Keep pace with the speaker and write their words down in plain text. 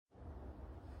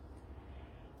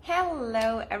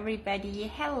Hello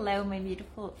everybody, hello my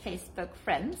beautiful Facebook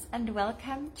friends, and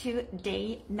welcome to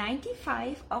day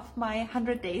 95 of my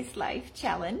 100 Days Life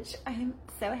Challenge. I'm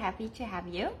so happy to have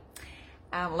you.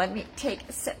 Let me take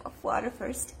a sip of water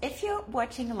first. If you're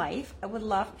watching live, I would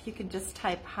love if you could just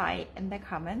type hi in the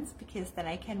comments, because then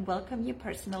I can welcome you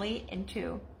personally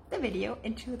into the video,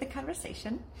 into the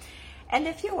conversation. And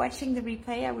if you're watching the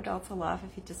replay, I would also love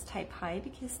if you just type hi,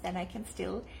 because then I can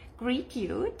still greet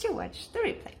you to watch the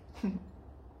replay.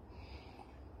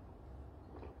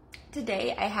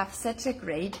 Today I have such a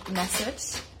great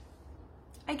message,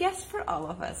 I guess for all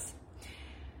of us.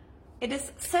 It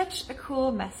is such a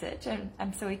cool message, and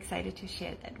I'm so excited to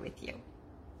share that with you.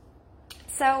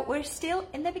 So we're still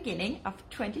in the beginning of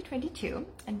 2022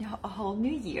 and a whole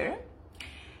new year.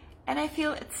 And I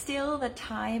feel it's still the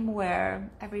time where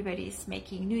everybody's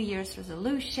making New Year's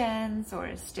resolutions, or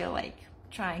is still like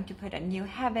trying to put in new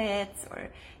habits, or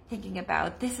thinking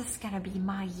about this is gonna be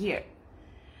my year.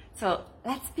 So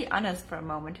let's be honest for a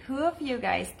moment. Who of you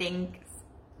guys thinks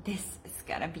this is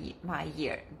gonna be my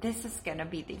year? This is gonna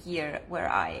be the year where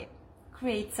I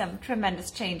create some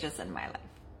tremendous changes in my life.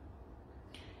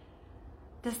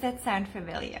 Does that sound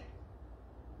familiar?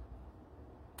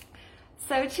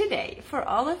 So today, for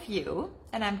all of you,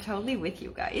 and I'm totally with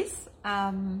you guys,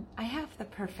 I have the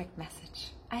perfect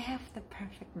message. I have the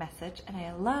perfect message, and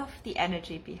I love the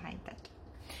energy behind that.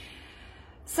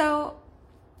 So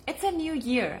it's a new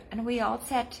year, and we all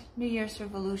set New Year's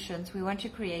resolutions. We want to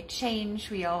create change.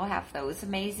 We all have those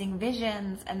amazing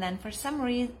visions, and then for some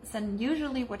reason,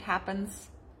 usually what happens,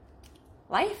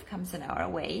 life comes in our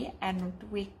way, and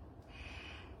we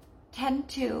tend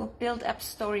to build up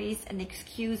stories and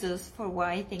excuses for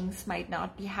why things might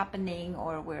not be happening,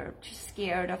 or we're too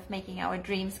scared of making our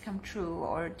dreams come true,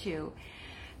 or to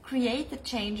create the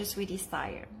changes we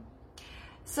desire.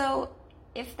 So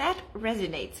if that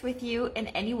resonates with you in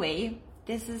any way,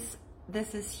 this is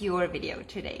your video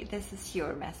today. This is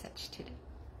your message today.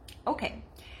 Okay.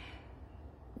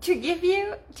 To give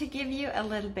you a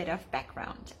little bit of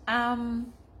background.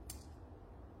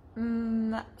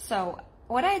 So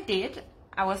what I did,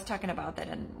 I was talking about that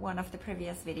in one of the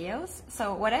previous videos.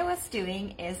 So what I was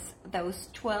doing is those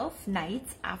 12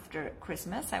 nights after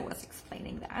Christmas, I was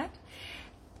explaining that.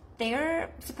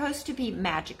 They're supposed to be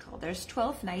magical. There's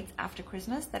 12 nights after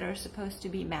Christmas that are supposed to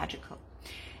be magical.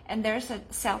 And there's a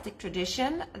Celtic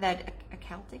tradition, a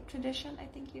Celtic tradition, I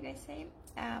think you guys say,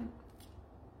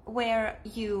 where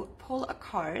you pull a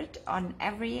card on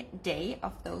every day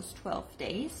of those 12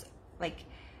 days, like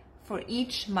for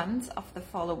each month of the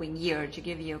following year, to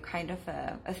give you kind of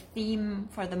a theme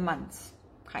for the months,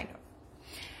 kind of.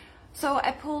 So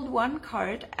I pulled one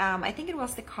card, I think it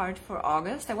was the card for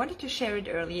August. I wanted to share it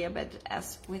earlier, but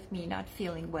as with me not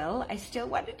feeling well, I still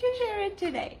wanted to share it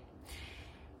today.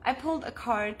 I pulled a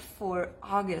card for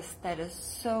August that is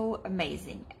so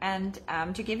amazing. And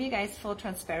to give you guys full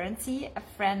transparency, a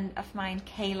friend of mine,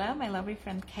 Kayla, my lovely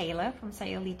friend Kayla from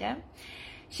Sayulita,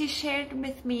 she shared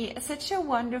with me such a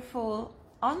wonderful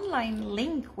online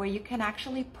link where you can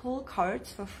actually pull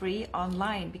cards for free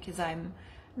online, because I'm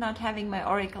not having my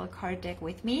Oracle card deck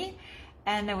with me,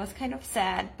 and I was kind of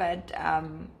sad, but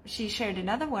she shared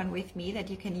another one with me that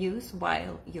you can use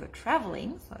while you're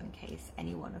traveling. So in case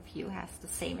any one of you has the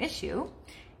same issue,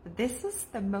 this is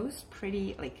the most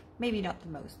pretty, like maybe not the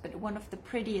most, but one of the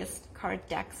prettiest card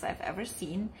decks I've ever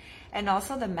seen. And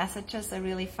also the messages, I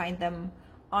really find them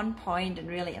on point and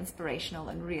really inspirational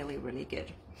and really, really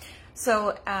good.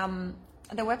 So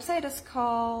the website is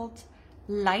called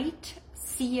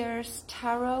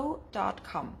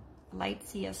lightseerstarot.com.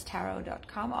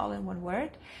 lightseerstarot.com, all in one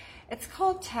word. It's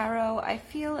called tarot. I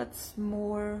feel it's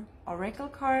more oracle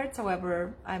cards.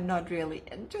 However, I'm not really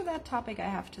into that topic, I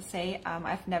have to say.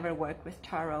 I've never worked with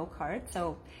tarot cards,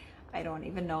 so I don't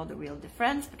even know the real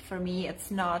difference. But for me, it's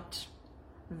not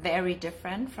very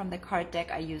different from the card deck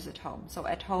I use at home. So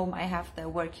at home, I have the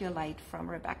Work Your Light from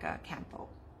Rebecca Campbell.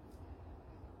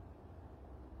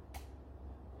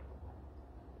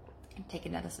 Take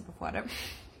another sip of water.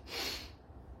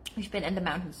 We've been in the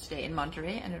mountains today in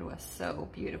Monterey, and it was so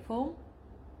beautiful.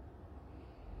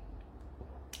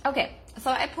 Okay,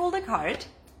 so I pulled a card,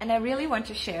 and I really want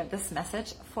to share this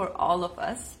message for all of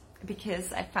us,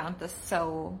 because I found this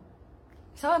so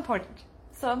important.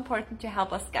 So important to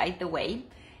help us guide the way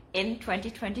in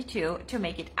 2022 to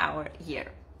make it our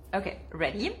year. Okay,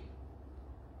 ready?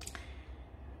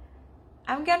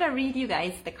 I'm gonna read you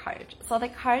guys the card. So the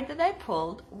card that I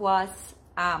pulled was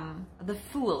the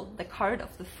Fool, the card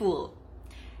of the Fool.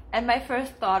 And my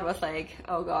first thought was like,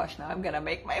 oh gosh, now I'm gonna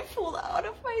make my fool out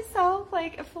of myself,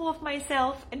 like a fool of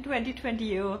myself in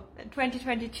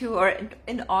 2022 or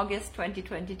in August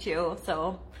 2022.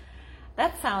 So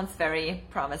that sounds very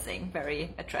promising,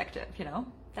 very attractive, you know.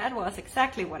 That was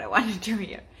exactly what I wanted to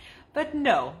hear. But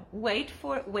no, wait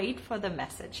for the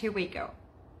message. Here we go.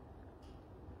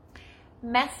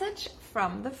 Message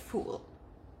from the Fool.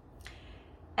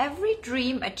 Every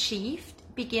dream achieved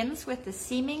begins with the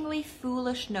seemingly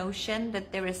foolish notion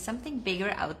that there is something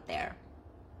bigger out there,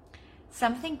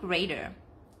 something greater,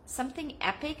 something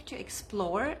epic to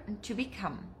explore and to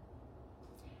become.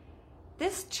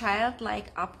 This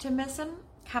childlike optimism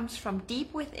comes from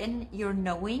deep within your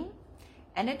knowing,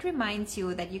 and it reminds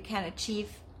you that you can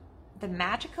achieve the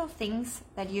magical things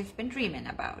that you've been dreaming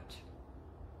about.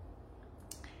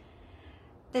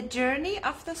 The journey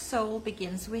of the soul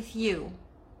begins with you,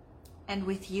 and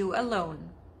with you alone.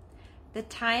 The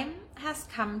time has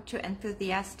come to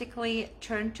enthusiastically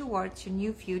turn towards your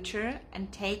new future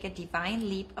and take a divine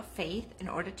leap of faith in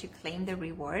order to claim the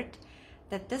reward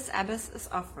that this abyss is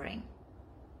offering.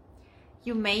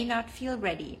 You may not feel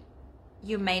ready.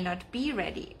 You may not be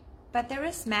ready, but there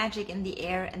is magic in the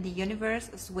air, and the universe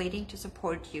is waiting to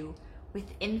support you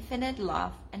with infinite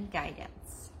love and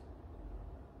guidance.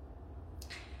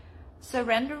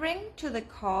 Surrendering to the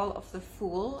call of the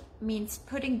Fool means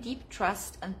putting deep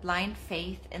trust and blind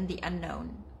faith in the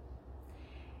unknown.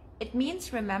 It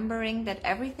means remembering that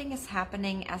everything is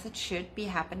happening as it should be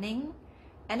happening,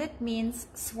 and it means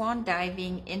swan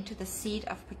diving into the seed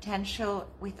of potential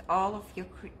with all of your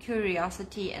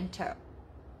curiosity in tow.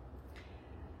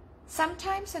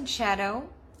 Sometimes in shadow,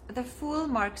 the Fool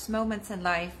marks moments in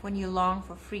life when you long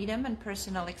for freedom and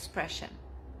personal expression.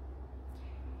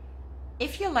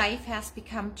 If your life has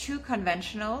become too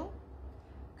conventional,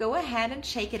 go ahead and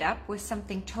shake it up with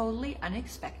something totally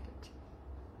unexpected.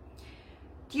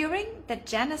 During the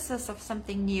genesis of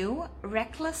something new,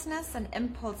 recklessness and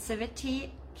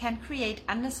impulsivity can create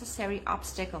unnecessary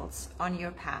obstacles on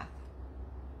your path.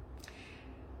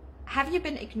 Have you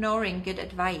been ignoring good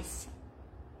advice?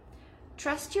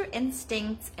 Trust your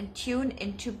instincts and tune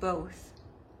into both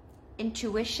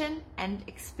intuition and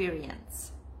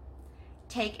experience.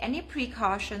 Take any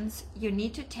precautions you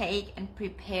need to take and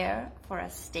prepare for a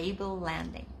stable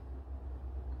landing.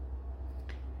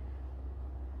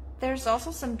 There's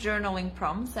also some journaling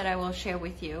prompts that I will share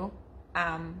with you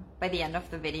by the end of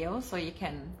the video, so you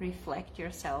can reflect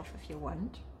yourself if you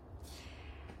want.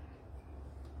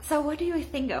 So what do you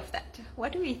think of that?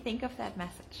 What do you think of that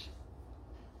message?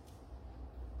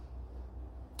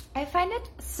 I find it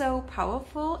so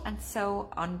powerful and so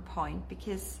on point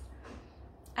because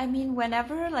I mean,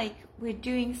 whenever like we're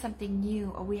doing something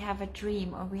new or we have a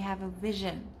dream or we have a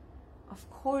vision, of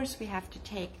course we have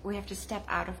to step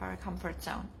out of our comfort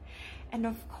zone. And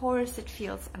of course it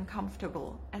feels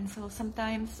uncomfortable. And so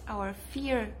sometimes our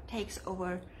fear takes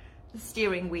over the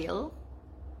steering wheel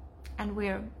and we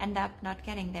end up not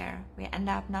getting there. We end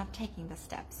up not taking the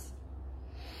steps.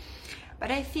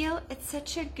 But I feel it's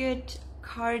such a good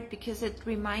card because it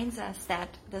reminds us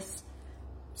that this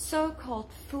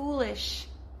so-called foolish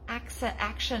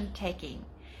action taking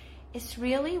is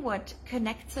really what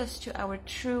connects us to our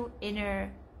true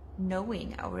inner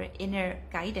knowing, our inner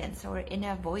guidance, our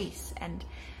inner voice. And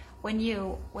when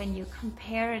you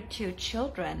compare it to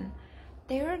children,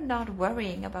 they're not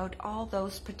worrying about all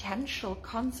those potential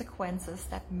consequences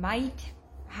that might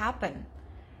happen.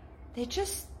 They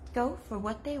just go for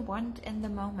what they want in the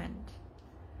moment.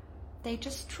 They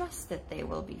just trust that they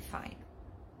will be fine.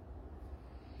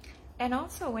 And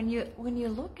also when you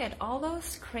look at all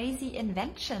those crazy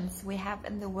inventions we have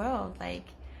in the world, like,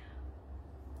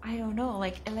 I don't know,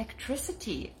 like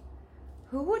electricity.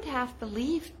 Who would have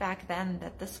believed back then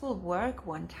that this will work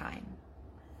one time?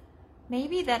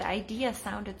 Maybe that idea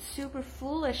sounded super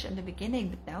foolish in the beginning,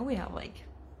 but now we have like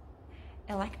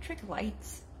electric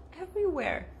lights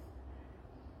everywhere.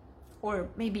 Or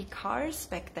maybe cars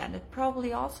back then, it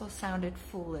probably also sounded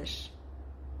foolish,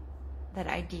 that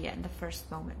idea in the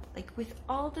first moment. Like with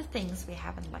all the things we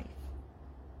have in life,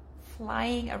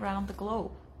 flying around the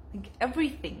globe, like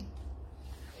everything,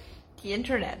 the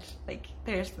internet, like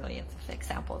there's millions of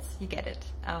examples, you get it.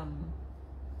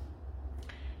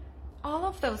 All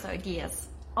of those ideas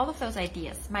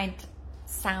might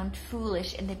sound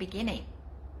foolish in the beginning,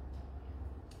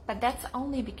 but that's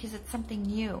only because it's something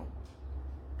new.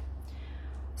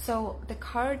 So the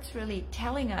card's really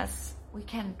telling us we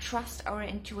can trust our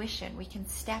intuition, we can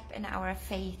step in our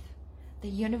faith, the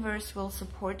universe will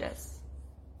support us.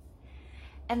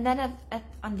 And then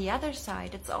on the other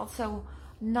side, it's also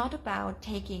not about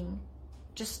taking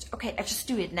just, okay, I just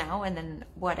do it now and then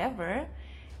whatever,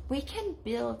 we can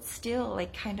build still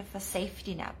like kind of a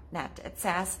safety net. It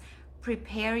says,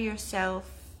 prepare yourself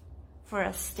for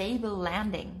a stable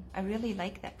landing. I really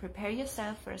like that. Prepare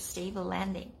yourself for a stable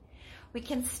landing. We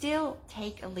can still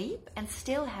take a leap and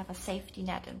still have a safety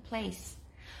net in place.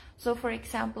 So for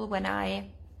example, when I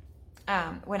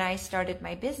started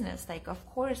my business, like, of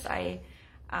course I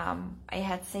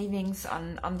had savings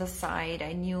on the side.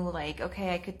 I knew like,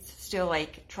 okay, I could still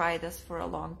like try this for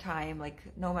a long time, like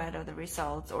no matter the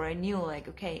results. Or I knew like,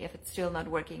 okay, if it's still not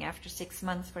working after 6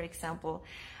 months, for example,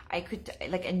 I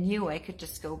knew I could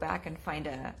just go back and find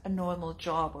a normal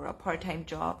job or a part-time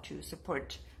job to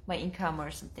support my income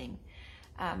or something.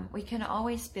 We can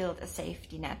always build a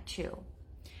safety net too.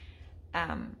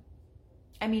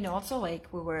 I mean, also like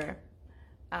we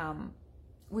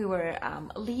were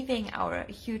leaving our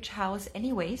huge house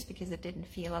anyways because it didn't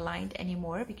feel aligned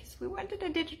anymore, because we wanted a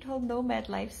digital nomad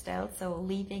lifestyle. So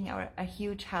leaving a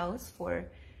huge house for,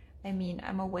 I mean,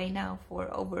 I'm away now for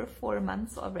over 4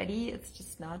 months already. It's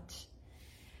just not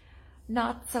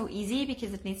so easy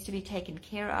because it needs to be taken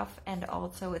care of, and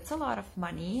also it's a lot of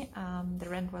money. The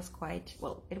rent was quite,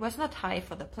 well, it was not high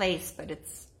for the place, but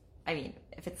it's, I mean,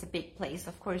 if it's a big place,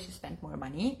 of course you spend more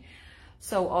money.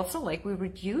 So also like we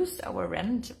reduced our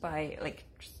rent by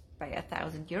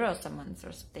 1,000 euros a month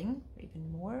or something,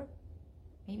 even more,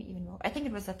 maybe even more. I think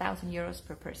it was 1,000 euros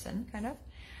per person, kind of.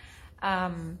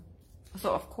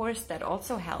 So of course that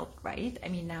also helped, right? I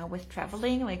mean, now with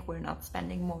traveling, like we're not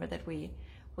spending more that we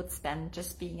would spend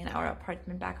just being in our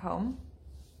apartment back home.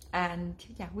 And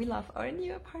yeah, we love our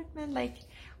new apartment. Like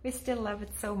we still love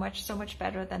it so much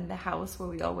better than the house where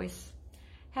we always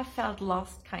have felt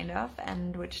lost, kind of,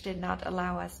 and which did not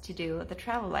allow us to do the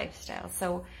travel lifestyle.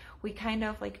 So we kind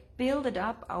of like builded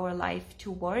up our life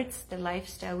towards the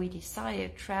lifestyle we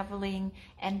desired, traveling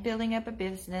and building up a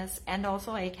business, and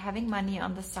also like having money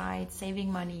on the side,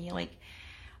 saving money. Like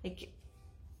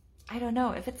I don't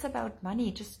know, if it's about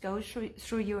money, just go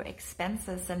through your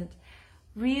expenses and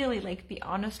really like be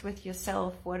honest with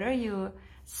yourself. What are you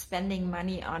spending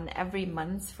money on every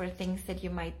month for things that you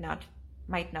might not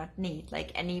need,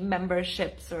 like any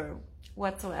memberships or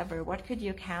whatsoever? What could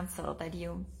you cancel that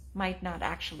you might not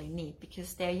actually need?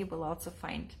 Because there you will also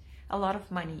find a lot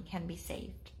of money can be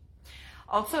saved.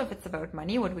 Also, if it's about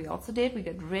money, what we also did, we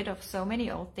got rid of so many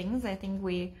old things. I think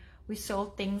we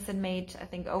sold things and made, I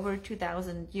think, over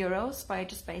 2,000 euros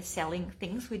by selling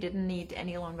things we didn't need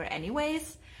any longer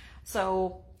anyways.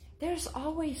 So there's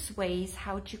always ways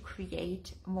how to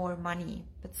create more money,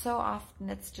 but so often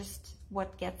it's just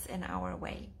what gets in our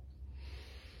way.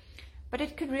 But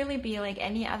it could really be like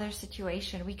any other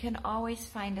situation. We can always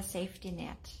find a safety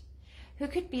net. Who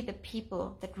could be the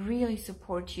people that really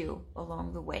support you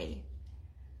along the way?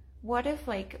 What if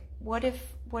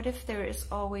there is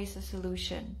always a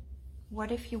solution?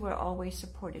 What if you were always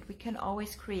supported? We can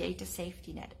always create a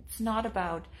safety net. It's not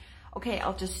about, okay,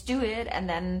 I'll just do it, and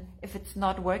then if it's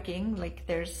not working, like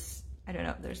there's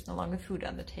no longer food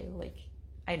on the table. Like,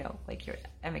 I know, like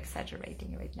I'm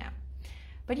exaggerating right now,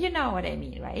 but you know what I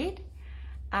mean, right?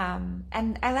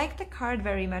 And I like the card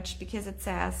very much because it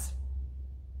says,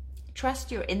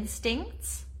 trust your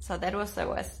instincts. So that was what I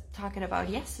was talking about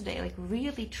yesterday, like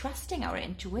really trusting our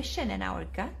intuition and our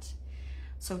gut.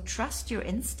 So trust your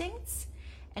instincts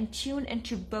and tune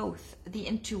into both the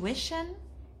intuition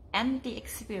and the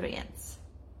experience.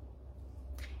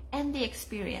 And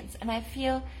I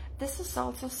feel this is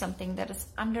also something that is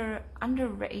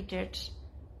underrated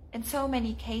in so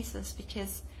many cases,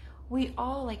 because we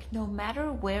all, like, no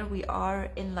matter where we are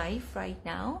in life right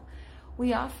now,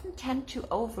 we often tend to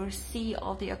oversee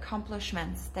all the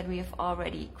accomplishments that we have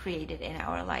already created in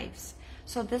our lives.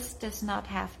 So this does not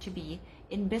have to be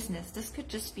in business. This could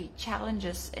just be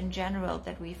challenges in general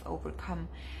that we've overcome,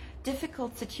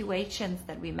 difficult situations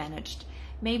that we managed.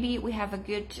 Maybe we have a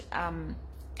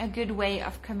good way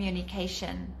of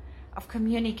communication, of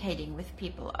communicating with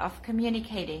people, of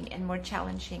communicating in more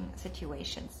challenging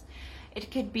situations.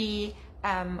 It could be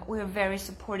we're very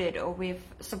supported, or we've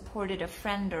supported a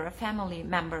friend or a family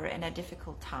member in a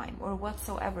difficult time, or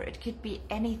whatsoever. It could be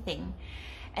anything.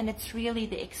 And it's really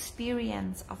the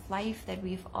experience of life that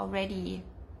we've already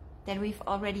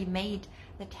made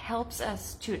that helps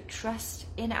us to trust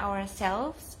in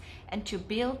ourselves and to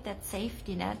build that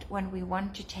safety net when we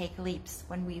want to take leaps,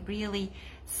 when we really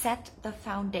set the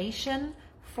foundation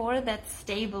for that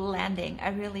stable landing. I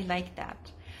really like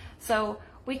that. So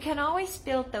we can always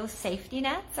build those safety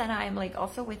nets, and I'm like,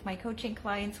 also with my coaching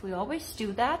clients, we always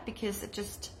do that because it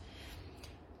just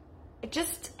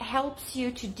helps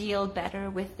you to deal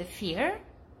better with the fear.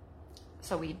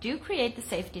 So we do create the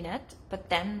safety net, but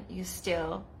then you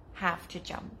still have to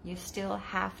jump. You still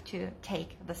have to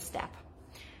take the step,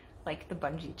 like the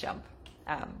bungee jump.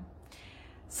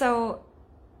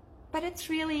 But it's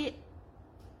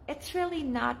really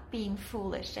not being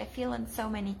foolish. I feel in so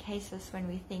many cases when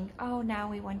we think, oh, now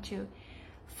we want to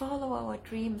follow our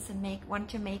dreams and want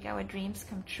to make our dreams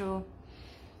come true.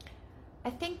 I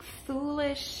think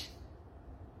foolish,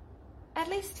 at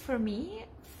least for me,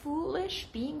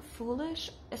 being foolish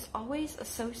is always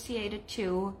associated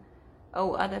to,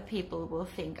 oh, other people will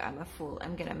think I'm a fool.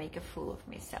 I'm gonna make a fool of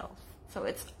myself. So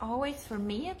it's always, for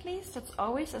me at least, it's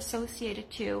always associated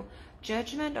to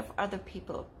judgment of other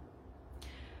people.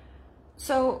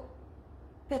 So,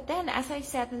 but then, as I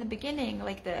said in the beginning,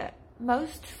 like the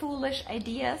most foolish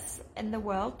ideas in the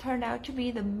world turn out to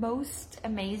be the most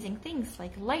amazing things,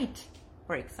 like light,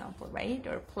 for example, right?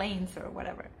 Or planes or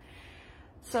whatever.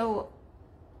 So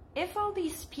if all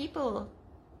these people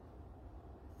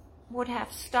would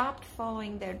have stopped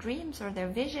following their dreams or their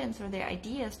visions or their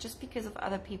ideas just because of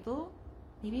other people,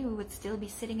 maybe we would still be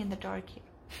sitting in the dark here.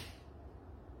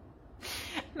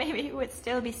 Maybe we would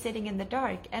still be sitting in the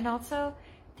dark. And also,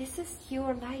 this is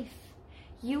your life.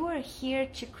 You are here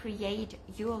to create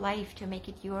your life, to make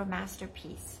it your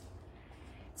masterpiece.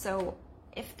 So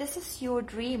if this is your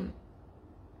dream,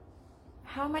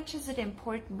 how much is it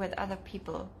important what other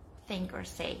people think or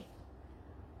say?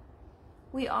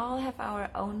 We all have our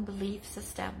own belief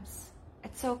systems.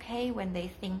 It's okay when they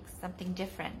think something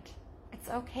different. It's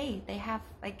okay.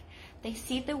 They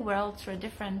see the world through a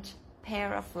different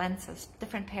pair of lenses,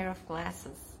 different pair of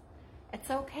glasses. It's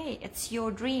okay. It's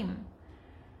your dream.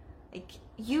 Like,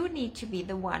 you need to be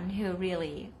the one who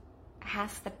really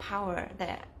has the power,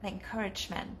 the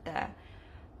encouragement,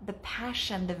 the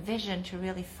passion, the vision to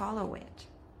really follow it.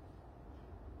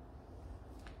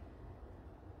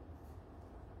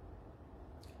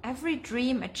 Every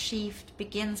dream achieved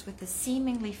begins with the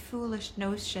seemingly foolish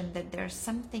notion that there's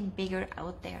something bigger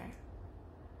out there.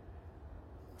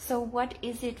 So what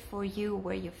is it for you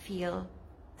where you feel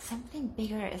something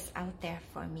bigger is out there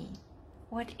for me?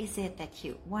 What is it that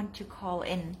you want to call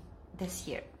in this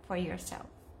year for yourself?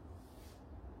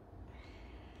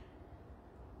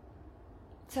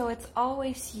 So it's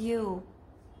always you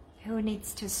who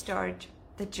needs to start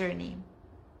the journey.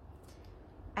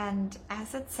 And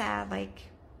as it said, like,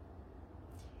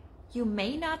 you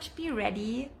may not be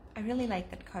ready. I really like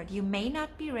that card. You may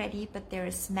not be ready, but there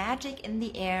is magic in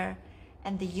the air,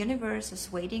 and the universe is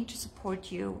waiting to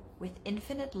support you with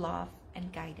infinite love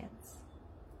and guidance.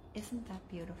 Isn't that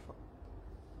beautiful?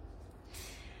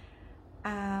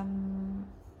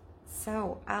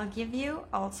 So I'll give you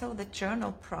also the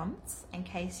journal prompts in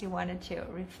case you wanted to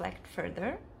reflect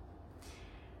further.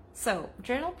 So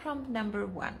journal prompt number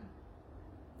 1.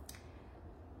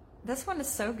 This one is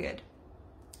so good.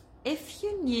 If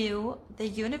you knew the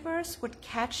universe would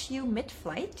catch you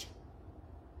mid-flight,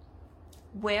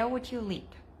 where would you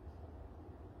leap?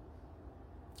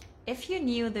 If you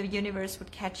knew the universe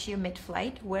would catch you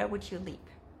mid-flight, where would you leap?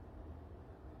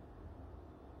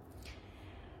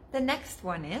 The next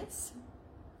one is,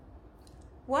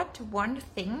 what one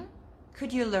thing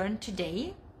could you learn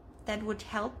today that would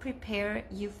help prepare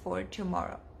you for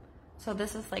tomorrow? So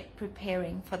this is like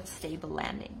preparing for the stable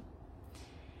landing.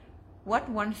 What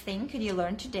one thing could you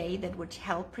learn today that would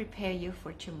help prepare you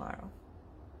for tomorrow?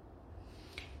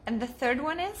 And the third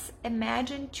one is,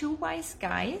 imagine 2 wise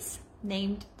guys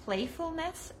named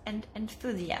Playfulness and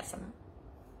Enthusiasm.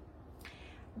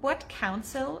 What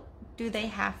counsel do they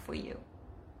have for you?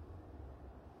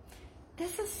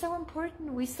 This is so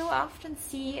important. We so often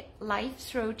see life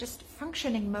through just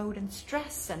functioning mode and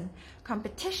stress and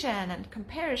competition and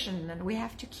comparison, and we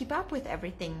have to keep up with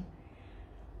everything.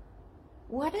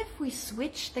 What if we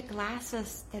switch the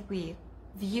glasses that we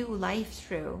view life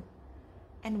through?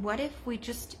 And what if we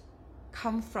just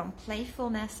come from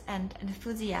playfulness and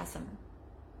enthusiasm?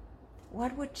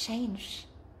 What would change?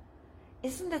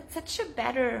 Isn't that such a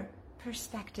better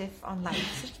perspective on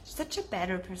life, such a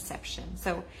better perception?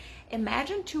 So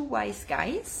imagine 2 wise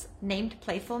guys named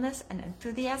Playfulness and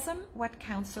Enthusiasm. What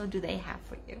counsel do they have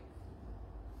for you?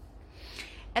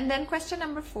 And then question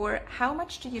number 4, how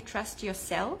much do you trust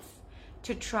yourself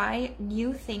to try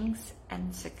new things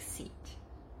and succeed?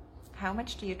 How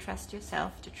much do you trust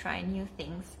yourself to try new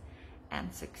things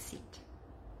and succeed?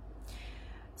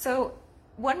 So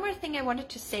one more thing I wanted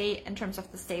to say in terms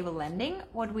of the stable landing,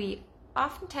 what we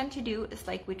often tend to do is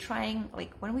like we're trying,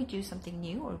 like when we do something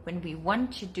new or when we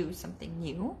want to do something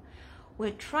new,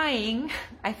 we're trying,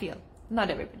 I feel, not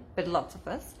everybody, but lots of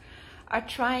us are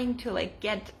trying to like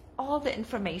get all the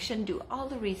information, do all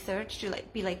the research to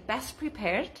like be like best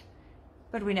prepared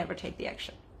but we never take the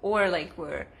action. Or like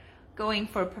we're going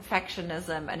for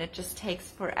perfectionism and it just takes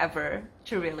forever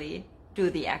to really do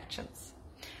the actions.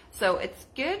 So it's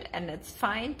good and it's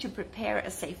fine to prepare a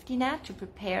safety net, to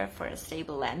prepare for a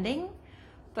stable landing,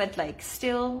 but like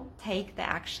still take the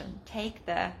action, take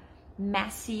the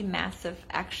massive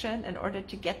action in order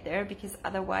to get there, because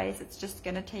otherwise it's just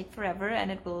gonna take forever and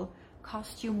it will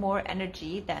cost you more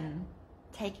energy than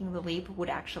taking the leap would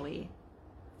actually,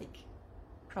 like,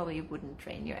 probably wouldn't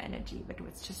drain your energy, but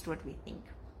it's just what we think.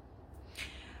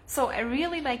 So I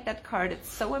really like that card.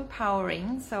 It's so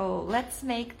empowering. So let's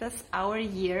make this our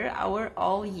year, our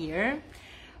all year.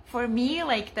 For me,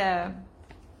 like the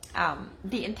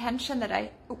intention that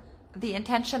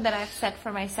I've set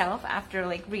for myself after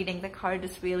like reading the card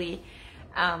is really,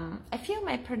 I feel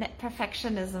my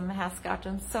perfectionism has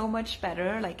gotten so much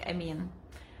better. Like, I mean,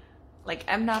 like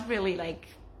I'm not really like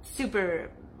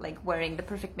super like wearing the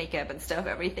perfect makeup and stuff,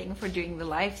 everything for doing the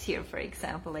lives here, for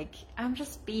example. Like I'm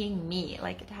just being me.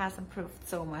 Like it has improved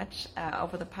so much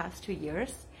over the past 2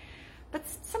 years. But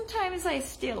sometimes I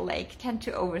still like tend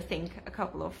to overthink a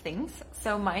couple of things.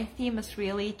 So my theme is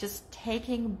really just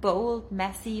taking bold,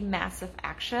 messy, massive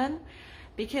action,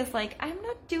 because like I'm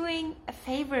not doing a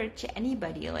favor to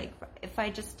anybody. Like if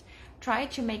I just try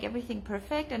to make everything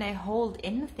perfect and I hold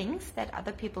in things that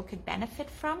other people could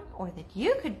benefit from or that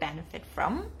you could benefit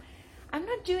from, I'm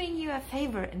not doing you a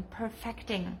favor in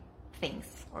perfecting things,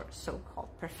 or so-called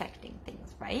perfecting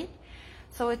things, right?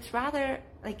 So it's rather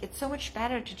like, it's so much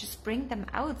better to just bring them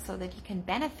out so that you can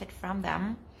benefit from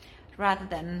them, rather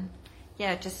than,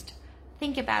 yeah, just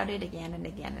think about it again and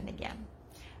again and again.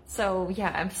 So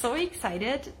yeah, I'm so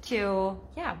excited to,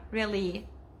 yeah, really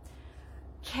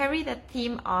carry that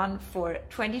theme on for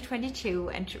 2022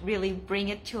 and to really bring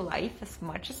it to life as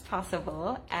much as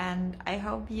possible. And I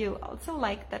hope you also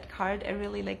like that card. I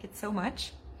really like it so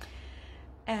much.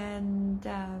 And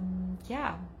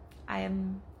yeah,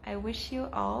 I wish you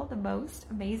all the most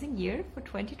amazing year for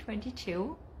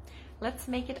 2022. Let's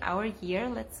make it our year.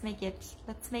 Let's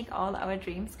make all our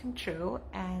dreams come true.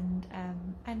 And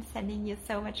I'm sending you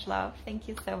so much love. Thank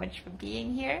you so much for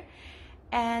being here.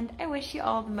 And I wish you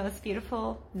all the most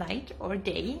beautiful night or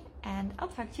day. And I'll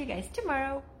talk to you guys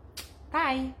tomorrow.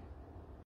 Bye.